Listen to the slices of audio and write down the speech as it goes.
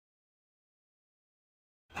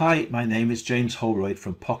Hi, my name is James Holroyd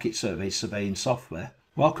from PocketSurvey surveying software.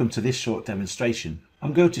 Welcome to this short demonstration.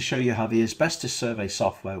 I'm going to show you how the asbestos survey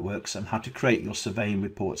software works and how to create your surveying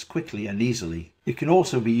reports quickly and easily. It can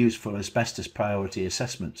also be used for asbestos priority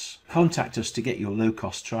assessments. Contact us to get your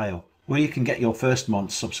low-cost trial, where you can get your first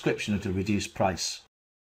month's subscription at a reduced price.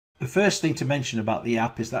 The first thing to mention about the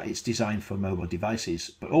app is that it's designed for mobile devices,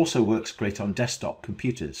 but also works great on desktop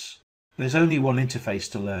computers. There's only one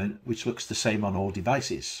interface to learn, which looks the same on all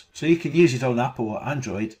devices. So you can use it on Apple or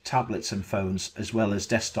Android, tablets and phones, as well as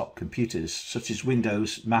desktop computers, such as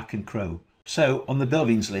Windows, Mac and Chrome. So on the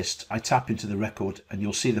buildings list, I tap into the record and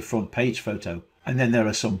you'll see the front page photo. And then there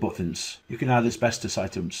are some buttons. You can add asbestos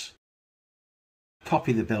items,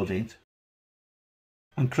 copy the building,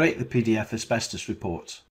 and create the PDF asbestos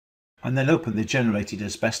report. And then open the generated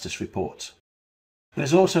asbestos report.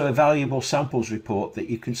 There's also a valuable samples report that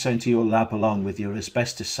you can send to your lab along with your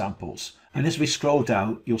asbestos samples, and as we scroll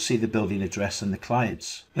down you'll see the building address and the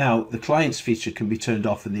clients. Now the clients feature can be turned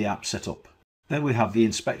off in the app setup. Then we have the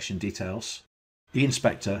inspection details, the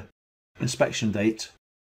inspector, inspection date,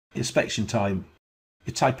 inspection time,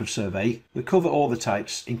 the type of survey. We cover all the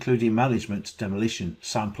types including management, demolition,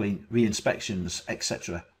 sampling, re-inspections,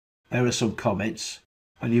 etc. There are some comments.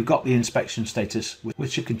 And you've got the inspection status,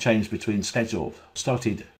 which you can change between scheduled,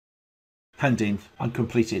 started, pending and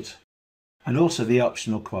completed, and also the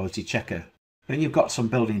optional quality checker. Then you've got some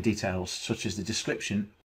building details such as the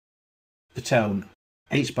description, the tone,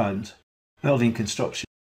 H-band, building construction,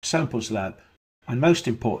 samples lab, and most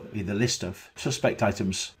importantly the list of suspect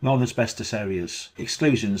items, non-asbestos areas,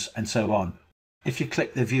 exclusions and so on. If you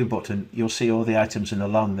click the view button you'll see all the items in a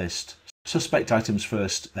long list. Suspect items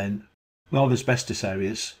first, then non-asbestos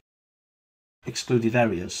areas, excluded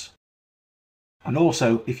areas, and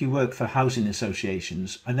also if you work for housing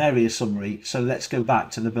associations, an area summary. So let's go back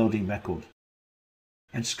to the building record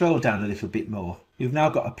and scroll down a little bit more. You've now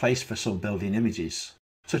got a place for some building images,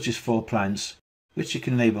 such as floor plans, which you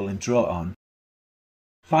can label and draw on.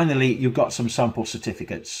 Finally, you've got some sample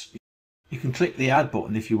certificates. You can click the add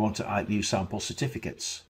button if you want to add new sample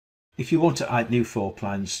certificates. If you want to add new floor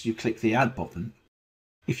plans, you click the add button.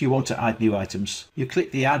 If you want to add new items, you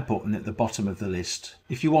click the add button at the bottom of the list.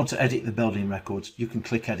 If you want to edit the building record, you can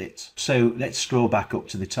click edit. So let's scroll back up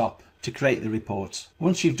to the top to create the report.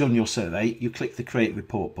 Once you've done your survey, you click the create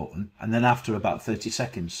report button, and then after about 30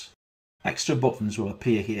 seconds, extra buttons will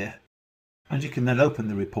appear here, and you can then open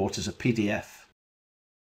the report as a PDF.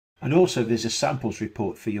 And also there's a samples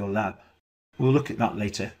report for your lab. We'll look at that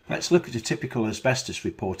later. Let's look at a typical asbestos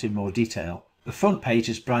report in more detail. The front page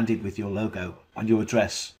is branded with your logo and your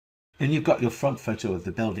address. Then you've got your front photo of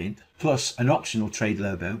the building, plus an optional trade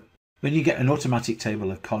logo. Then you get an automatic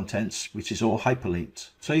table of contents, which is all hyperlinked,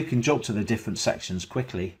 so you can jump to the different sections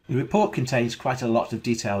quickly. The report contains quite a lot of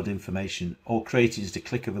detailed information, all created at a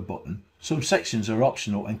click of a button. Some sections are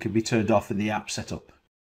optional and can be turned off in the app setup.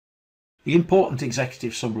 The important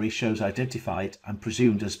executive summary shows identified and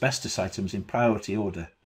presumed asbestos items in priority order.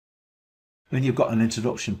 Then you've got an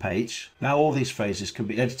introduction page. Now all these phrases can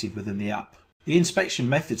be edited within the app. The inspection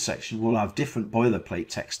method section will have different boilerplate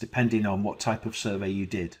text depending on what type of survey you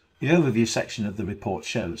did. The overview section of the report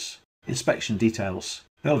shows inspection details,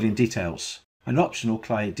 building details, and optional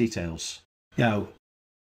client details. Now,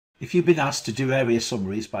 if you've been asked to do area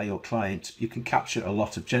summaries by your client, you can capture a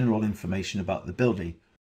lot of general information about the building,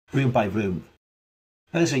 room by room.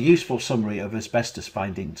 There's a useful summary of asbestos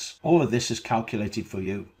findings. All of this is calculated for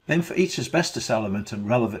you. Then for each asbestos element and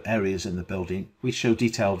relevant areas in the building, we show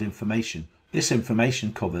detailed information. This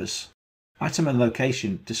information covers item and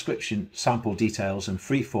location, description, sample details and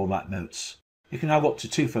free format notes. You can have up to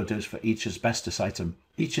 2 photos for each asbestos item.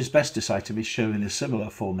 Each asbestos item is shown in a similar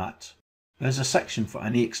format. There's a section for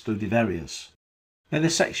any excluded areas. Then a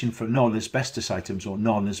section for non-asbestos items or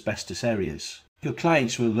non-asbestos areas. Your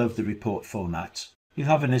clients will love the report format. You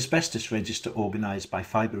have an asbestos register organised by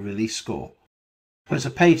fibre release score. There's a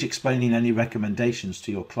page explaining any recommendations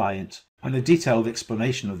to your client and a detailed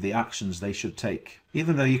explanation of the actions they should take.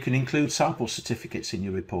 Even though you can include sample certificates in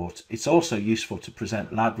your report, it's also useful to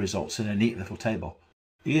present lab results in a neat little table.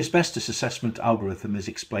 The asbestos assessment algorithm is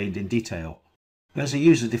explained in detail. There's a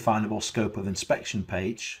user-definable scope of inspection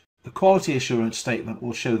page. The quality assurance statement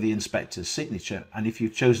will show the inspector's signature, and if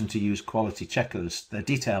you've chosen to use quality checkers, their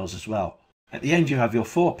details as well. At the end you have your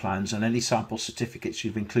floor plans and any sample certificates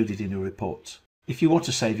you've included in your report. If you want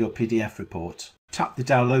to save your PDF report, tap the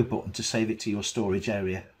download button to save it to your storage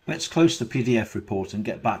area. Let's close the PDF report and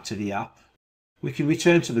get back to the app. We can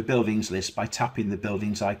return to the buildings list by tapping the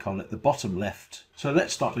buildings icon at the bottom left. So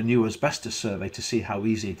let's start a new asbestos survey to see how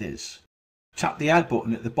easy it is. Tap the Add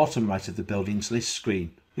button at the bottom right of the buildings list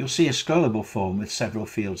screen. you'll see a scrollable form with several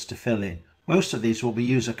fields to fill in. Most of these will be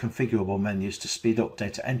user configurable menus to speed up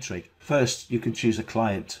data entry. First, you can choose a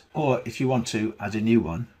client, or if you want to, add a new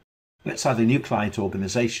one. Let's add a new client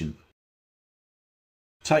organization.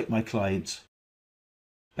 Type my client,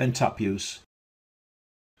 then tap use.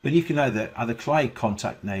 Then you can either add a client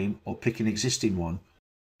contact name or pick an existing one.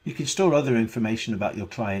 You can store other information about your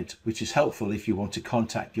client, which is helpful if you want to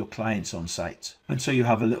contact your clients on site, and so you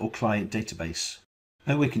have a little client database.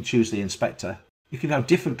 Then we can choose the inspector. You can have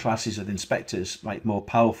different classes of inspectors, like more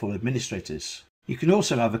powerful administrators. You can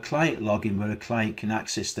also have a client login where a client can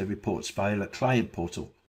access their reports via a client portal.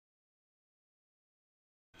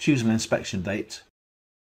 Choose an inspection date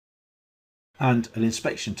and an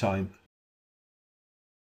inspection time,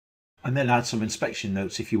 and then add some inspection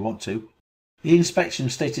notes if you want to. The inspection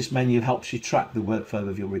status menu helps you track the workflow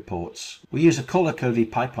of your reports. We use a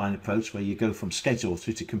color-coded pipeline approach where you go from schedule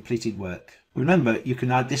through to completed work. Remember, you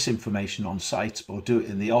can add this information on site or do it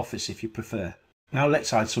in the office if you prefer. Now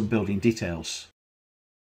let's add some building details.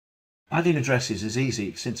 Adding addresses is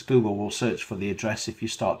easy since Google will search for the address if you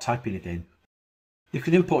start typing it in. You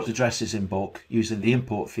can import addresses in bulk using the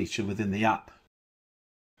import feature within the app.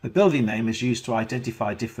 The building name is used to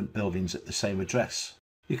identify different buildings at the same address.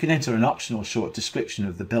 You can enter an optional short description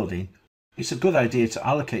of the building. It's a good idea to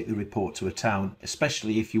allocate the report to a town,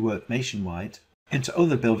 especially if you work nationwide. Enter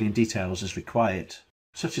other building details as required,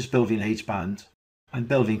 such as building age band and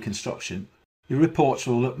building construction. Your reports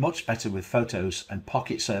will look much better with photos, and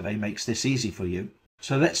PocketSurvey makes this easy for you.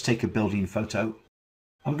 So let's take a building photo.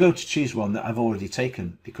 I'm going to choose one that I've already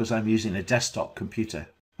taken because I'm using a desktop computer,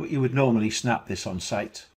 but you would normally snap this on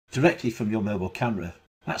site directly from your mobile camera.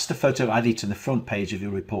 That's the photo added to the front page of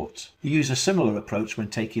your report. You use a similar approach when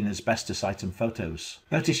taking asbestos item photos.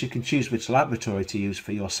 Notice you can choose which laboratory to use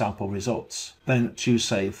for your sample results. Then choose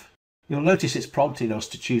Save. You'll notice it's prompting us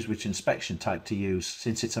to choose which inspection type to use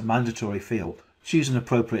since it's a mandatory field. Choose an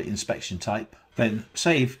appropriate inspection type. Then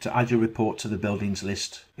Save to add your report to the buildings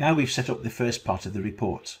list. Now we've set up the first part of the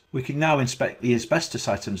report. We can now inspect the asbestos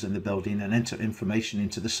items in the building and enter information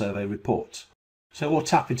into the survey report. So we'll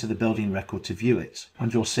tap into the building record to view it,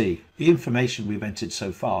 and you'll see the information we've entered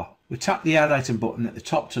so far. We tap the Add Item button at the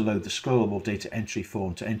top to load the scrollable data entry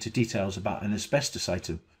form to enter details about an asbestos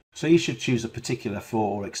item. So you should choose a particular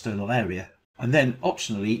floor or external area, and then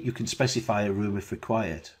optionally you can specify a room if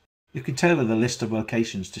required. You can tailor the list of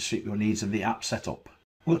locations to suit your needs in the app setup.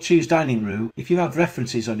 We'll choose dining room. If you have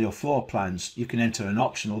references on your floor plans, you can enter an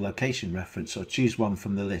optional location reference or choose one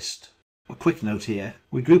from the list. A quick note here,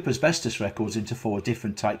 we group asbestos records into 4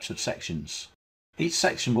 different types of sections. Each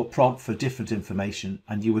section will prompt for different information,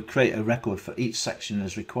 and you would create a record for each section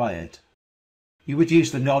as required. You would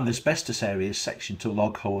use the non-asbestos areas section to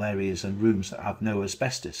log whole areas and rooms that have no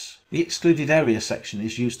asbestos. The excluded area section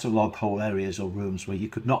is used to log whole areas or rooms where you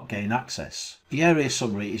could not gain access. The area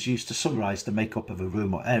summary is used to summarise the makeup of a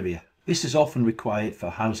room or area. This is often required for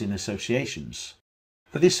housing associations.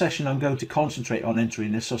 For this session I'm going to concentrate on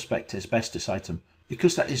entering a suspect asbestos item,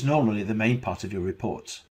 because that is normally the main part of your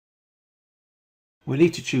report. We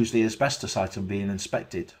need to choose the asbestos item being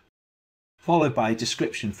inspected, followed by a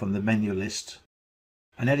description from the menu list,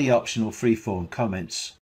 and any optional free-form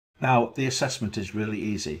comments. Now the assessment is really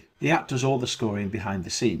easy. The app does all the scoring behind the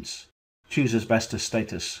scenes. Choose asbestos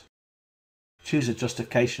status. Choose a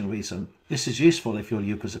justification reason. This is useful if your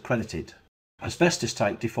loop is accredited. Asbestos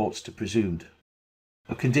type defaults to presumed.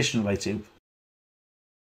 A condition rating,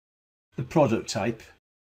 the product type,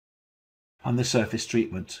 and the surface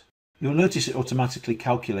treatment. You'll notice it automatically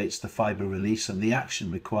calculates the fibre release and the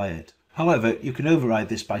action required. However, you can override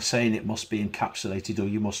this by saying it must be encapsulated or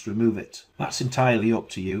you must remove it. That's entirely up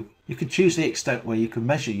to you. You can choose the extent where you can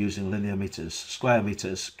measure using linear meters, square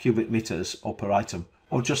meters, cubic meters, or per item,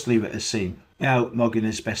 or just leave it as seen. Now log in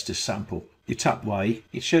asbestos sample. You tap Y,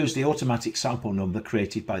 it shows the automatic sample number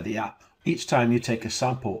created by the app. Each time you take a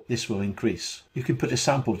sample, this will increase. You can put a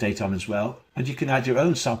sample date on as well, and you can add your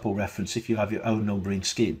own sample reference if you have your own numbering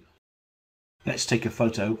scheme. Let's take a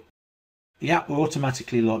photo. The app will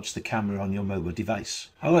automatically launch the camera on your mobile device.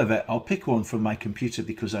 However, I'll pick one from my computer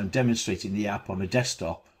because I'm demonstrating the app on a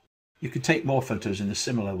desktop. You can take more photos in a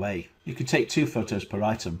similar way. You can take 2 photos per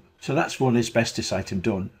item. So that's one asbestos item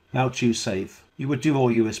done. Now choose Save. You would do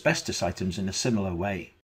all your asbestos items in a similar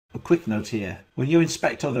way. A quick note here, when you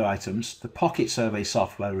inspect other items, the PocketSurvey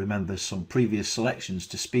software remembers some previous selections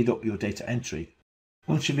to speed up your data entry.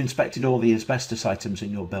 Once you've inspected all the asbestos items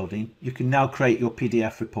in your building, you can now create your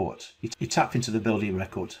PDF report. You tap into the building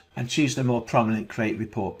record and choose the more prominent Create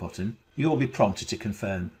Report button. You will be prompted to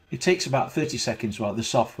confirm. It takes about 30 seconds while the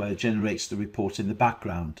software generates the report in the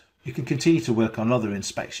background. You can continue to work on other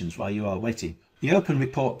inspections while you are waiting. The Open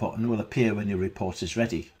Report button will appear when your report is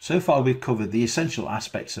ready. So far we've covered the essential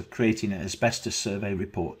aspects of creating an asbestos survey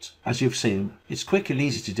report. As you've seen, it's quick and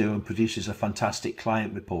easy to do and produces a fantastic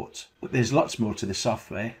client report. But there's lots more to the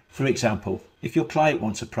software. For example, if your client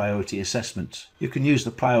wants a priority assessment, you can use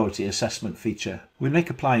the priority assessment feature. We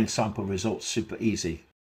make applying sample results super easy.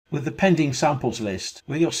 With the pending samples list,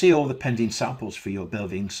 where you'll see all the pending samples for your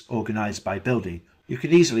buildings organised by building, you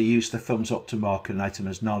can easily use the thumbs up to mark an item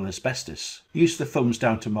as non-asbestos. Use the thumbs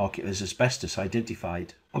down to mark it as asbestos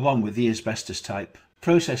identified, along with the asbestos type.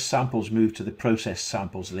 Processed samples move to the processed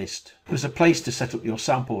samples list. There's a place to set up your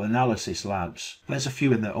sample analysis labs. There's a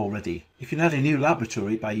few in there already. You can add a new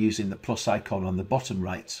laboratory by using the plus icon on the bottom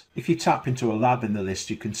right. If you tap into a lab in the list,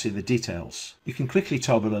 you can see the details. You can quickly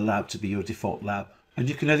toggle a lab to be your default lab, and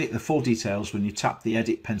you can edit the full details when you tap the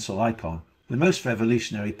edit pencil icon. The most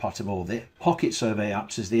revolutionary part of all this, PocketSurvey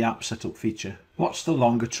apps, is the app setup feature. Watch the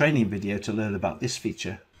longer training video to learn about this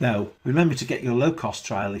feature. Now, remember to get your low-cost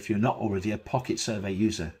trial if you're not already a PocketSurvey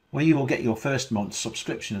user, where you will get your first month's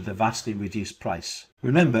subscription at a vastly reduced price.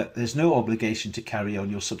 Remember, there's no obligation to carry on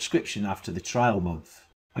your subscription after the trial month,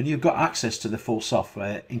 and you've got access to the full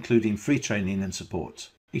software, including free training and support.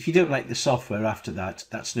 If you don't like the software after that,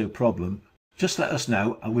 that's no problem. Just let us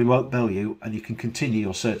know and we won't bill you, and you can continue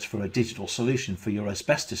your search for a digital solution for your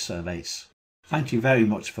asbestos surveys. Thank you very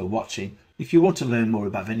much for watching. If you want to learn more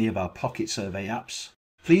about any of our PocketSurvey apps,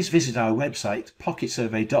 please visit our website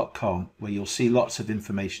PocketSurvey.com, where you'll see lots of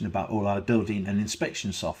information about all our building and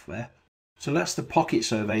inspection software. So that's the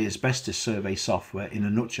PocketSurvey asbestos survey software in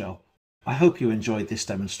a nutshell. I hope you enjoyed this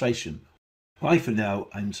demonstration. Bye for now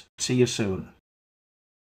and see you soon.